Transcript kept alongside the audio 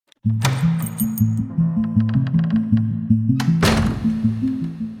At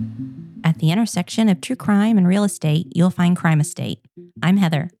the intersection of true crime and real estate, you'll find Crime Estate. I'm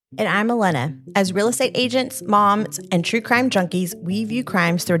Heather. And I'm Elena. As real estate agents, moms, and true crime junkies, we view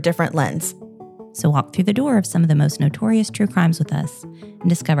crimes through a different lens. So walk through the door of some of the most notorious true crimes with us and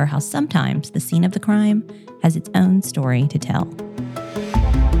discover how sometimes the scene of the crime has its own story to tell.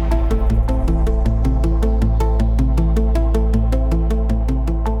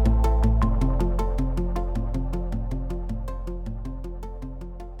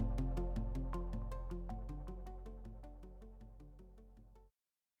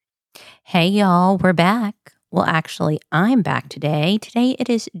 Hey, y'all, we're back. Well, actually, I'm back today. Today, it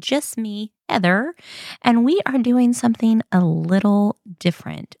is just me, Heather, and we are doing something a little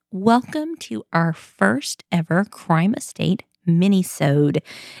different. Welcome to our first ever Crime Estate Minisode.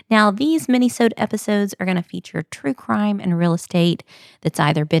 Now, these Minisode episodes are going to feature true crime and real estate that's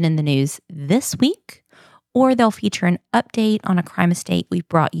either been in the news this week, or they'll feature an update on a crime estate we've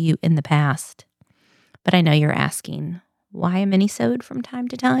brought you in the past. But I know you're asking, why a Minisode from time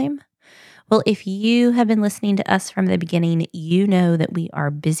to time? Well, if you have been listening to us from the beginning, you know that we are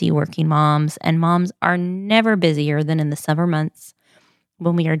busy working moms, and moms are never busier than in the summer months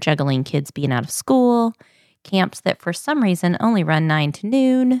when we are juggling kids being out of school, camps that for some reason only run 9 to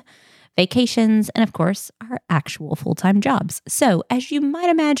noon, vacations, and of course, our actual full-time jobs. So, as you might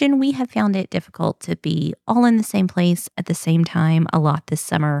imagine, we have found it difficult to be all in the same place at the same time a lot this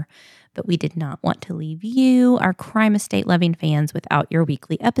summer. But we did not want to leave you, our crime estate loving fans, without your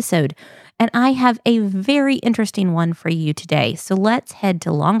weekly episode. And I have a very interesting one for you today. So let's head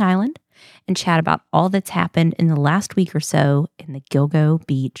to Long Island and chat about all that's happened in the last week or so in the Gilgo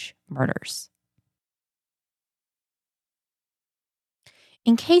Beach murders.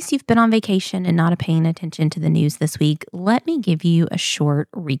 In case you've been on vacation and not paying attention to the news this week, let me give you a short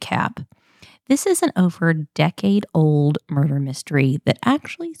recap. This is an over decade-old murder mystery that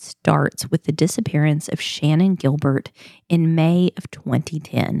actually starts with the disappearance of Shannon Gilbert in May of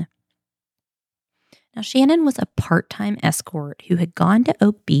 2010. Now, Shannon was a part-time escort who had gone to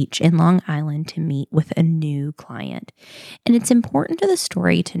Oak Beach in Long Island to meet with a new client. And it's important to the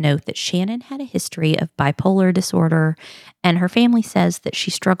story to note that Shannon had a history of bipolar disorder, and her family says that she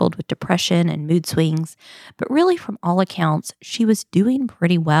struggled with depression and mood swings. But really, from all accounts, she was doing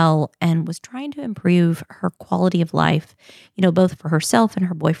pretty well and was trying to improve her quality of life, both for herself and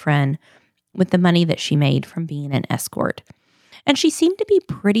her boyfriend, with the money that she made from being an escort. And she seemed to be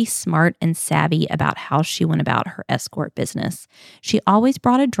pretty smart and savvy about how she went about her escort business. She always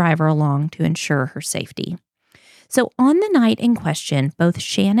brought a driver along to ensure her safety. So on the night in question, both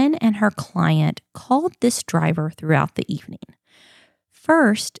Shannon and her client called this driver throughout the evening.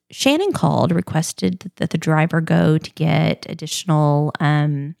 First, Shannon called, requested that the driver go to get additional,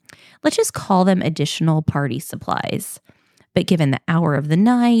 let's just call them additional party supplies. But given the hour of the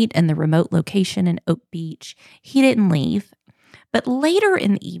night and the remote location in Oak Beach, he didn't leave. But later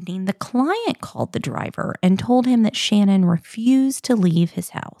in the evening, the client called the driver and told him that Shannon refused to leave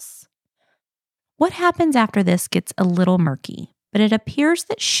his house. What happens after this gets a little murky, but it appears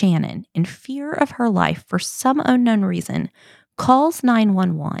that Shannon, in fear of her life for some unknown reason, calls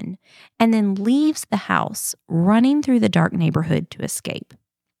 911 and then leaves the house, running through the dark neighborhood to escape.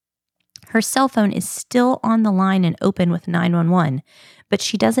 Her cell phone is still on the line and open with 911, but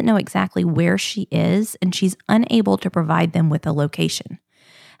she doesn't know exactly where she is, and she's unable to provide them with a location.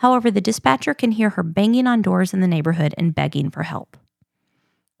 However, the dispatcher can hear her banging on doors in the neighborhood and begging for help.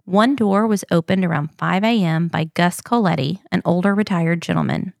 One door was opened around 5 a.m. by Gus Coletti, an older retired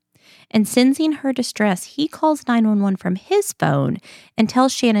gentleman. And sensing her distress, he calls 911 from his phone and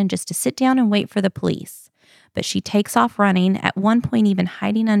tells Shannon just to sit down and wait for the police. But she takes off running, at one point even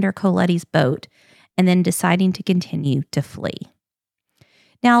hiding under Coletti's boat, and then deciding to continue to flee.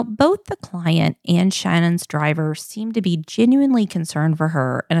 Now, both the client and Shannon's driver seem to be genuinely concerned for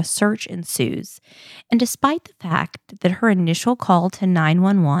her, and a search ensues. And despite the fact that her initial call to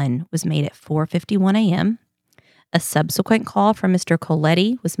 911 was made at 4:51 a.m., a subsequent call from Mr.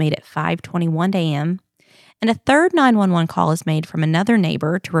 Coletti was made at 5:21 a.m., and a third 911 call is made from another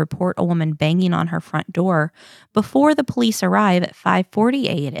neighbor to report a woman banging on her front door before the police arrive at 5:40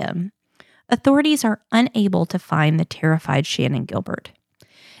 a.m. Authorities are unable to find the terrified Shannon Gilbert.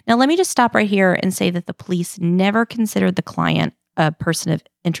 Now, let me just stop right here and say that the police never considered the client a person of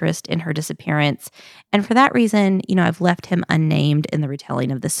interest in her disappearance. And for that reason, I've left him unnamed in the retelling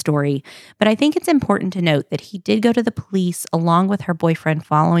of this story. But I think it's important to note that he did go to the police along with her boyfriend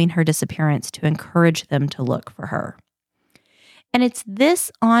following her disappearance to encourage them to look for her. And it's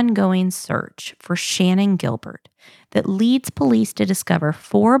this ongoing search for Shannon Gilbert that leads police to discover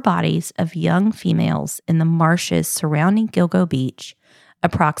 4 bodies of young females in the marshes surrounding Gilgo Beach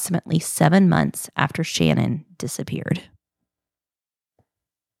approximately 7 months after Shannon disappeared.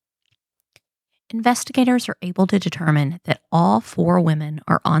 Investigators are able to determine that all 4 women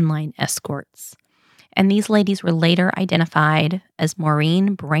are online escorts. And these ladies were later identified as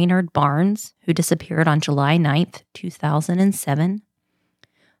Maureen Brainerd Barnes, who disappeared on July 9th, 2007,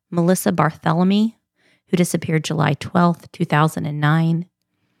 Melissa Bartholomew, who disappeared July 12th, 2009,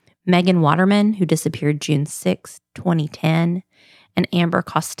 Megan Waterman, who disappeared June 6, 2010, and Amber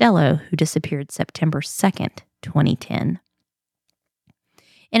Costello, who disappeared September 2nd, 2010.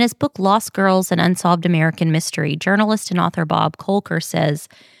 In his book Lost Girls, An Unsolved American Mystery, journalist and author Bob Kolker says,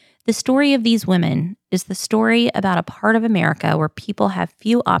 "The story of these women is the story about a part of America where people have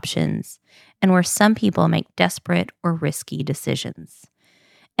few options and where some people make desperate or risky decisions.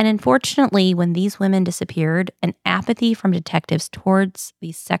 And unfortunately, when these women disappeared, an apathy from detectives towards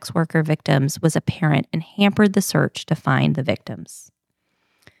these sex worker victims was apparent and hampered the search to find the victims."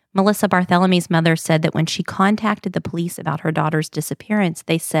 Melissa Bartholomew's mother said that when she contacted the police about her daughter's disappearance,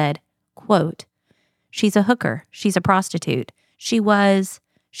 they said, quote, "She's a hooker. She's a prostitute. She's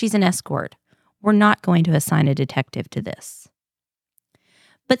an escort. We're not going to assign a detective to this."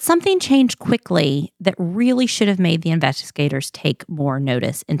 But something changed quickly that really should have made the investigators take more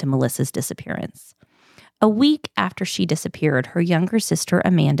notice into Melissa's disappearance. A week after she disappeared, her younger sister,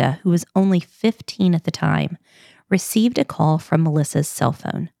 Amanda, who was only 15 at the time, received a call from Melissa's cell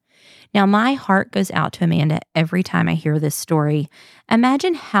phone. Now, my heart goes out to Amanda every time I hear this story.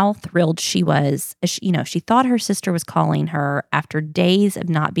 Imagine how thrilled she was. She thought her sister was calling her after days of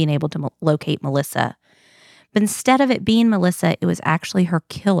not being able to locate Melissa. But instead of it being Melissa, it was actually her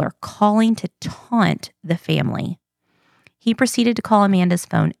killer calling to taunt the family. He proceeded to call Amanda's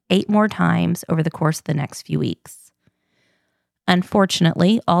phone 8 more times over the course of the next few weeks.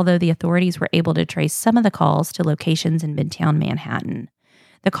 Unfortunately, although the authorities were able to trace some of the calls to locations in Midtown Manhattan,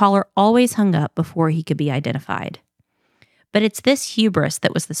 the caller always hung up before he could be identified. But it's this hubris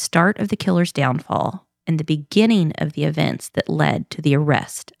that was the start of the killer's downfall and the beginning of the events that led to the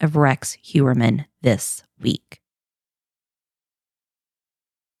arrest of Rex Heuermann this week.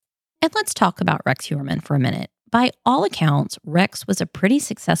 And let's talk about Rex Heuermann for a minute. By all accounts, Rex was a pretty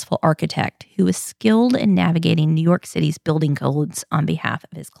successful architect who was skilled in navigating New York City's building codes on behalf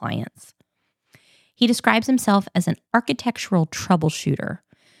of his clients. He describes himself as an architectural troubleshooter,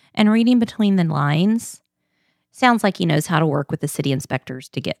 and reading between the lines, sounds like he knows how to work with the city inspectors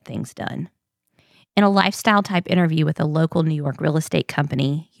to get things done. In a lifestyle-type interview with a local New York real estate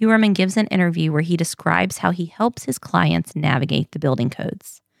company, Heuermann gives an interview where he describes how he helps his clients navigate the building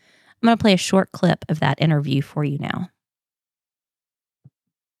codes. I'm going to play a short clip of that interview for you now.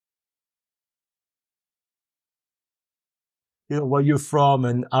 Where you're from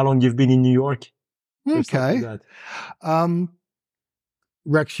and how long you've been in New York? Okay.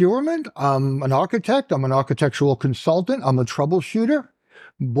 Rex Heuermann. I'm an architect. I'm an architectural consultant. I'm a troubleshooter.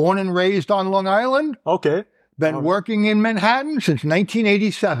 Born and raised on Long Island. Okay. Been working in Manhattan since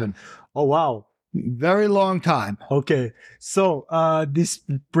 1987. Oh, wow. Very long time. Okay. So this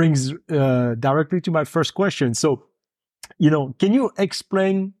brings directly to my first question. So, can you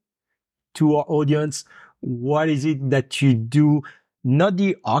explain to our audience what is it that you do, not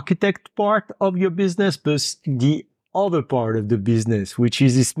the architect part of your business, but the other part of the business, which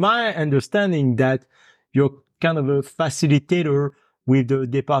is my understanding that you're kind of a facilitator with the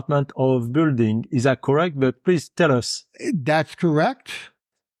Department of Building. Is that correct? But please tell us. That's correct,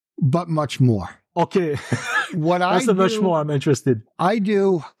 but much more. Okay. Much more I'm interested. I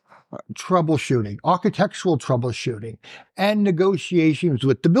do troubleshooting, architectural troubleshooting, and negotiations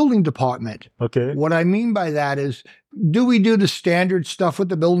with the building department. Okay. What I mean by that is, do we do the standard stuff with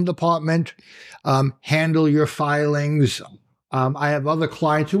the building department? Handle your filings. I have other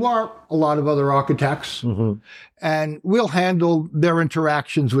clients who are a lot of other architects, and we'll handle their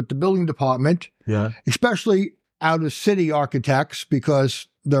interactions with the building department, especially out of city architects, because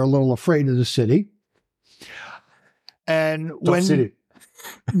they're a little afraid of the city. And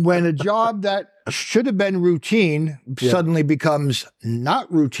when a job that should have been routine suddenly becomes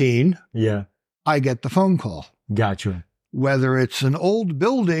not routine, I get the phone call. Gotcha. Whether it's an old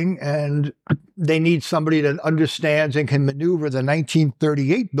building and they need somebody that understands and can maneuver the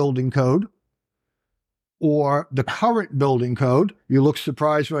 1938 building code or the current building code. You look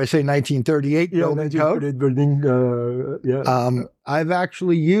surprised when I say 1938 building code. I've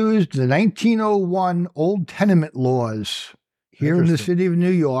actually used the 1901 old tenement laws here in the city of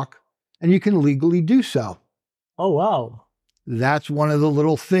New York, and you can legally do so. Oh, wow. That's one of the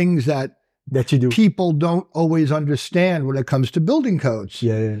little things that you do. people don't always understand when it comes to building codes.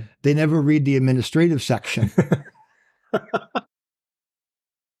 Yeah. They never read the administrative section.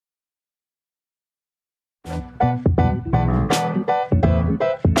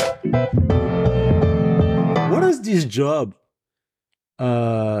 What has this job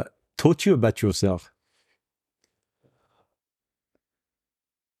taught you about yourself?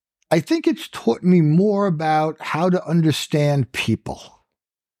 I think it's taught me more about how to understand people,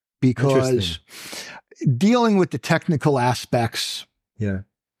 because dealing with the technical aspects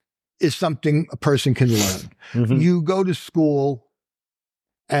is something a person can learn. Mm-hmm. You go to school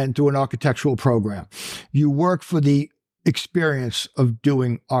and do an architectural program. You work for the experience of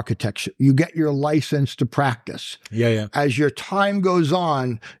doing architecture. You get your license to practice. Yeah. As your time goes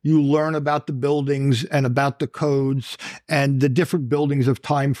on, you learn about the buildings and about the codes and the different buildings of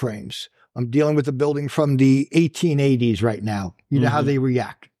time frames. I'm dealing with a building from the 1880s right now. You know how they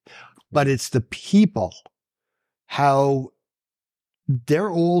react. But it's the people, how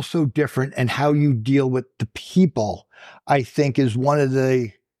they're all so different, and how you deal with the people, I think, is one of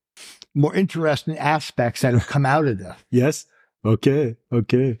the more interesting aspects that have come out of this. Yes. Okay. All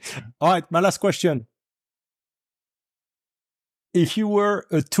right. My last question. If you were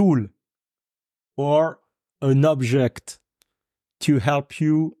a tool or an object to help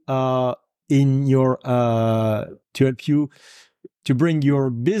you in your to bring your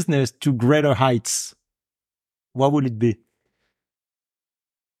business to greater heights, what would it be?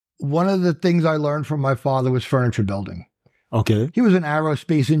 One of the things I learned from my father was furniture building. Okay. He was an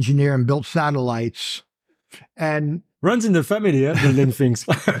aerospace engineer and built satellites and runs in the family, building things.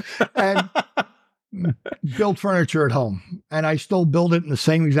 And built furniture at home. And I still build it in the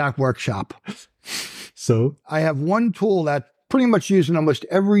same exact workshop. So I have one tool that pretty much used in almost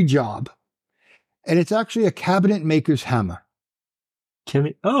every job. And it's actually a cabinet maker's hammer.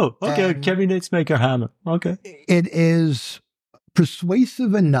 Okay. Cabinet maker hammer. Okay. It is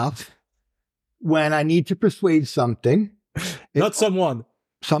persuasive enough when I need to persuade something. Not someone.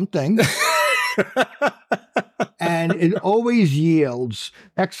 Something. And it always yields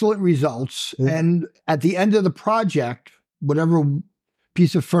excellent results. Yeah. And at the end of the project, whatever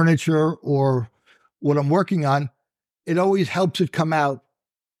piece of furniture or what I'm working on, it always helps it come out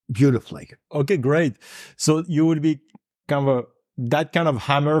beautifully. Okay, great. So you would be that kind of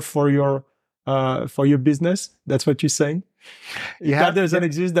hammer for your business? That's what you're saying? If that doesn't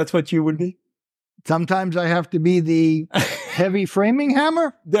exist, that's what you would be? Sometimes I have to be the heavy framing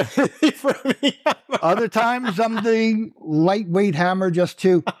hammer. The heavy framing hammer. Other times I'm the lightweight hammer just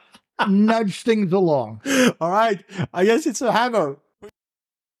to nudge things along. All right. I guess it's a hammer.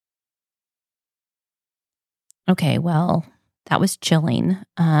 Okay, well, that was chilling.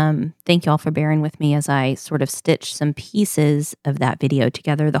 Thank you all for bearing with me as I sort of stitched some pieces of that video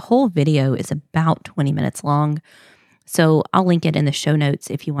together. The whole video is about 20 minutes long. So I'll link it in the show notes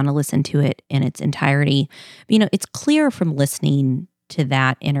if you want to listen to it in its entirety. But, it's clear from listening to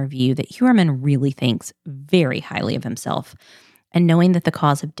that interview that Huerman really thinks very highly of himself. And knowing that the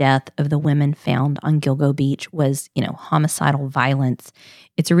cause of death of the women found on Gilgo Beach was, homicidal violence,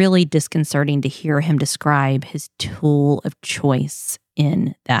 it's really disconcerting to hear him describe his tool of choice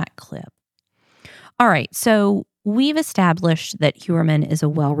in that clip. All right, so we've established that Huerman is a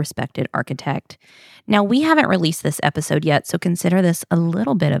well-respected architect. Now, we haven't released this episode yet, so consider this a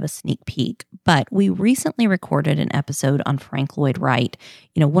little bit of a sneak peek, but we recently recorded an episode on Frank Lloyd Wright,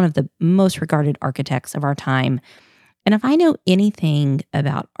 one of the most regarded architects of our time. And if I know anything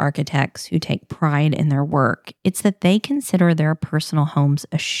about architects who take pride in their work, it's that they consider their personal homes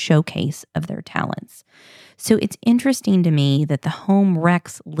a showcase of their talents. So it's interesting to me that the home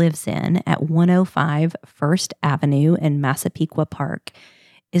Rex lives in at 105 First Avenue in Massapequa Park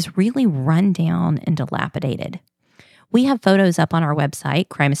is really run down and dilapidated. We have photos up on our website,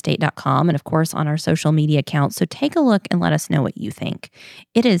 crimeestate.com, and of course on our social media accounts, so take a look and let us know what you think.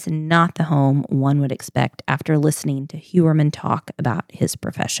 It is not the home one would expect after listening to Huerman talk about his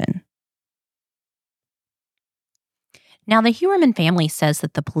profession. Now, the Huerman family says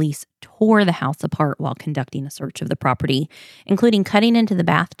that the police tore the house apart while conducting a search of the property, including cutting into the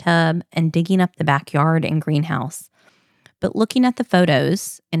bathtub and digging up the backyard and greenhouse. But looking at the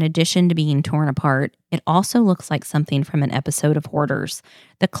photos, in addition to being torn apart, it also looks like something from an episode of Hoarders.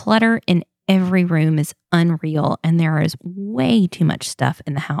 The clutter in every room is unreal, and there is way too much stuff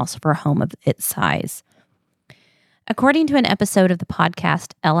in the house for a home of its size. According to an episode of the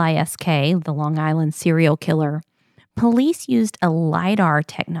podcast LISK, the Long Island Serial Killer, police used a LiDAR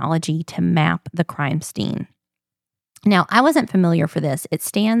technology to map the crime scene. Now, I wasn't familiar for this. It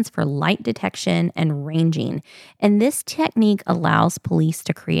stands for light detection and ranging. And this technique allows police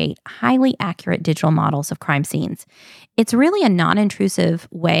to create highly accurate digital models of crime scenes. It's really a non-intrusive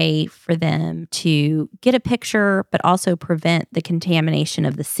way for them to get a picture, but also prevent the contamination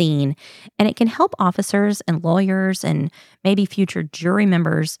of the scene. And it can help officers and lawyers and maybe future jury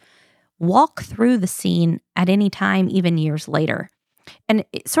members walk through the scene at any time, even years later. And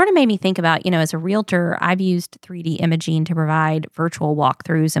it sort of made me think about, as a realtor, I've used 3D imaging to provide virtual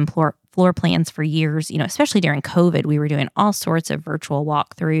walkthroughs and floor plans for years, especially during COVID. We were doing all sorts of virtual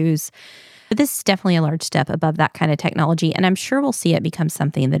walkthroughs. But this is definitely a large step above that kind of technology, and I'm sure we'll see it become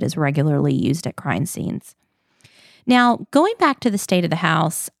something that is regularly used at crime scenes. Now, going back to the state of the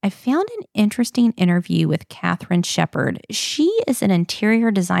house, I found an interesting interview with Catherine Shepard. She is an interior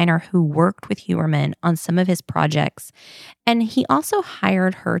designer who worked with Huerman on some of his projects, and he also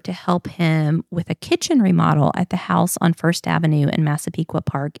hired her to help him with a kitchen remodel at the house on First Avenue in Massapequa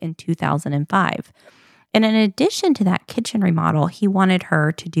Park in 2005. And in addition to that kitchen remodel, he wanted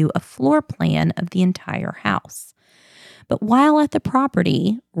her to do a floor plan of the entire house. But while at the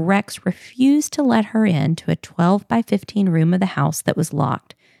property, Rex refused to let her into a 12 by 15 room of the house that was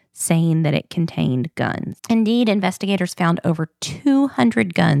locked, saying that it contained guns. Indeed, investigators found over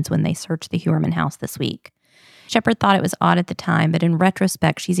 200 guns when they searched the Huerman house this week. Shepard thought it was odd at the time, but in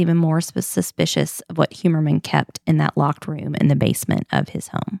retrospect, she's even more suspicious of what Huerman kept in that locked room in the basement of his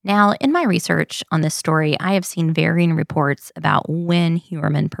home. Now, in my research on this story, I have seen varying reports about when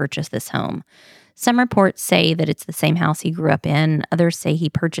Huerman purchased this home. Some reports say that it's the same house he grew up in. Others say he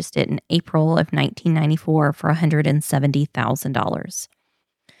purchased it in April of 1994 for $170,000.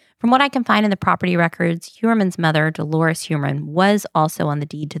 From what I can find in the property records, Huerman's mother, Dolores Huerman, was also on the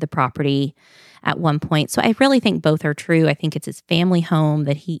deed to the property at one point. So I really think both are true. I think it's his family home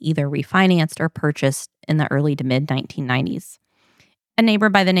that he either refinanced or purchased in the early to mid 1990s. A neighbor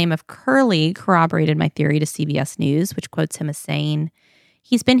by the name of Curly corroborated my theory to CBS News, which quotes him as saying,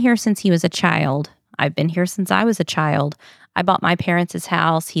 "He's been here since he was a child. I've been here since I was a child. I bought my parents'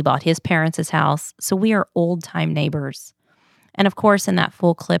 house. He bought his parents' house. So we are old-time neighbors." And of course, in that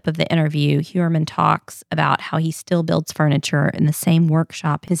full clip of the interview, Huerman talks about how he still builds furniture in the same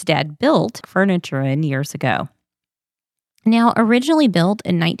workshop his dad built furniture in years ago. Now, originally built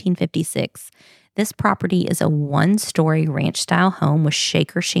in 1956, this property is a one-story ranch-style home with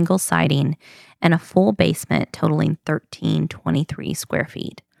shaker shingle siding and a full basement totaling 1,323 square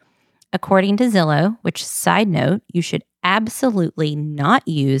feet. According to Zillow, which, side note, you should absolutely not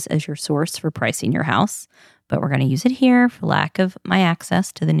use as your source for pricing your house, but we're going to use it here for lack of my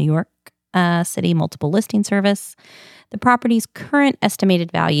access to the New York City multiple listing service. The property's current estimated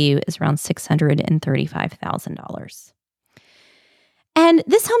value is around $635,000. And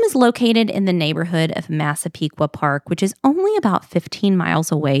this home is located in the neighborhood of Massapequa Park, which is only about 15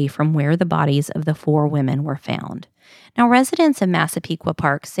 miles away from where the bodies of the 4 women were found. Now, residents of Massapequa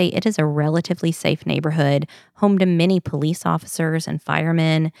Park say it is a relatively safe neighborhood, home to many police officers and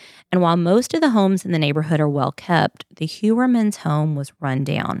firemen. And while most of the homes in the neighborhood are well kept, the Huerman's home was run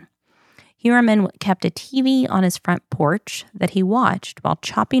down. Huerman kept a TV on his front porch that he watched while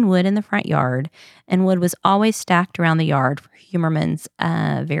chopping wood in the front yard, and wood was always stacked around the yard for Huerman's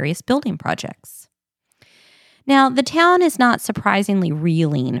various building projects. Now, the town is not surprisingly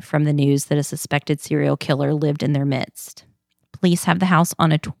reeling from the news that a suspected serial killer lived in their midst. Police have the house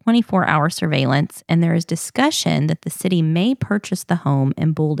on a 24-hour surveillance, and there is discussion that the city may purchase the home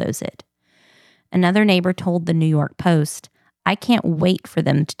and bulldoze it. Another neighbor told the New York Post, "I can't wait for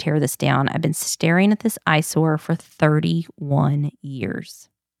them to tear this down. I've been staring at this eyesore for 31 years."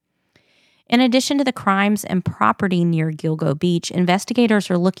 In addition to the crimes and property near Gilgo Beach, investigators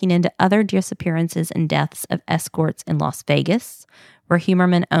are looking into other disappearances and deaths of escorts in Las Vegas, where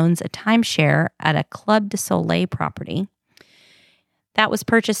Huerman owns a timeshare at a Club de Soleil property. That was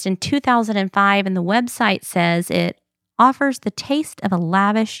purchased in 2005, and the website says it offers the taste of a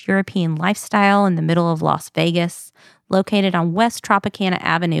lavish European lifestyle in the middle of Las Vegas. Located on West Tropicana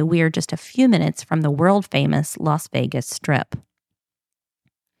Avenue, we are just a few minutes from the world-famous Las Vegas Strip.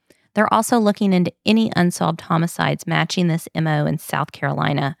 They're also looking into any unsolved homicides matching this MO in South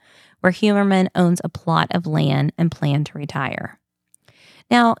Carolina, where Huerman owns a plot of land and planned to retire.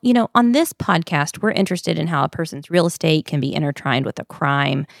 Now, on this podcast, we're interested in how a person's real estate can be intertwined with a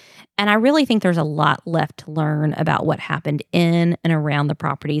crime. And I really think there's a lot left to learn about what happened in and around the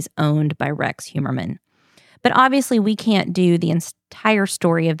properties owned by Rex Huerman. But obviously, we can't do the entire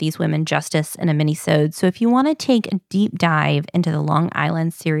story of these women justice in a minisode. So if you want to take a deep dive into the Long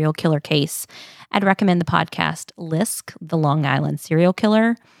Island serial killer case, I'd recommend the podcast Lisk, the Long Island Serial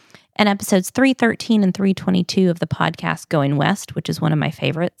Killer. and episodes 313 and 322 of the podcast Going West, which is one of my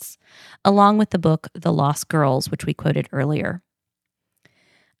favorites, along with the book The Lost Girls, which we quoted earlier.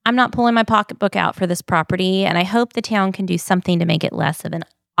 I'm not pulling my pocketbook out for this property, and I hope the town can do something to make it less of an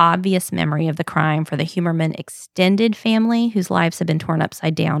obvious memory of the crime for the Humerman extended family whose lives have been torn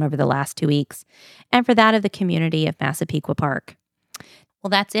upside down over the last 2 weeks, and for that of the community of Massapequa Park. Well,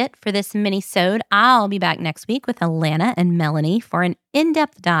 that's it for this Minisode. I'll be back next week with Alana and Melanie for an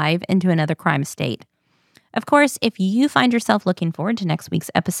in-depth dive into another crime estate. Of course, if you find yourself looking forward to next week's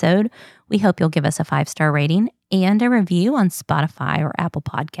episode, we hope you'll give us a 5-star rating and a review on Spotify or Apple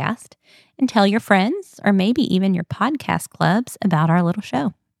Podcast, and tell your friends or maybe even your podcast clubs about our little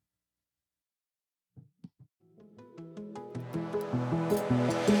show.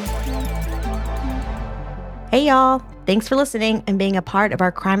 Hey, y'all. Thanks for listening and being a part of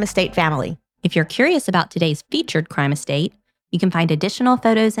our Crime Estate family. If you're curious about today's featured crime estate, you can find additional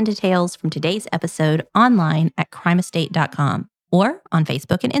photos and details from today's episode online at crimeestate.com or on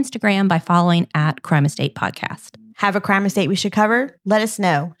Facebook and Instagram by following at Crime Estate Podcast. Have a crime estate we should cover? Let us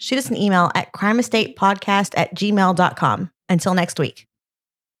know. Shoot us an email at crimeestatepodcast@gmail.com. Until next week.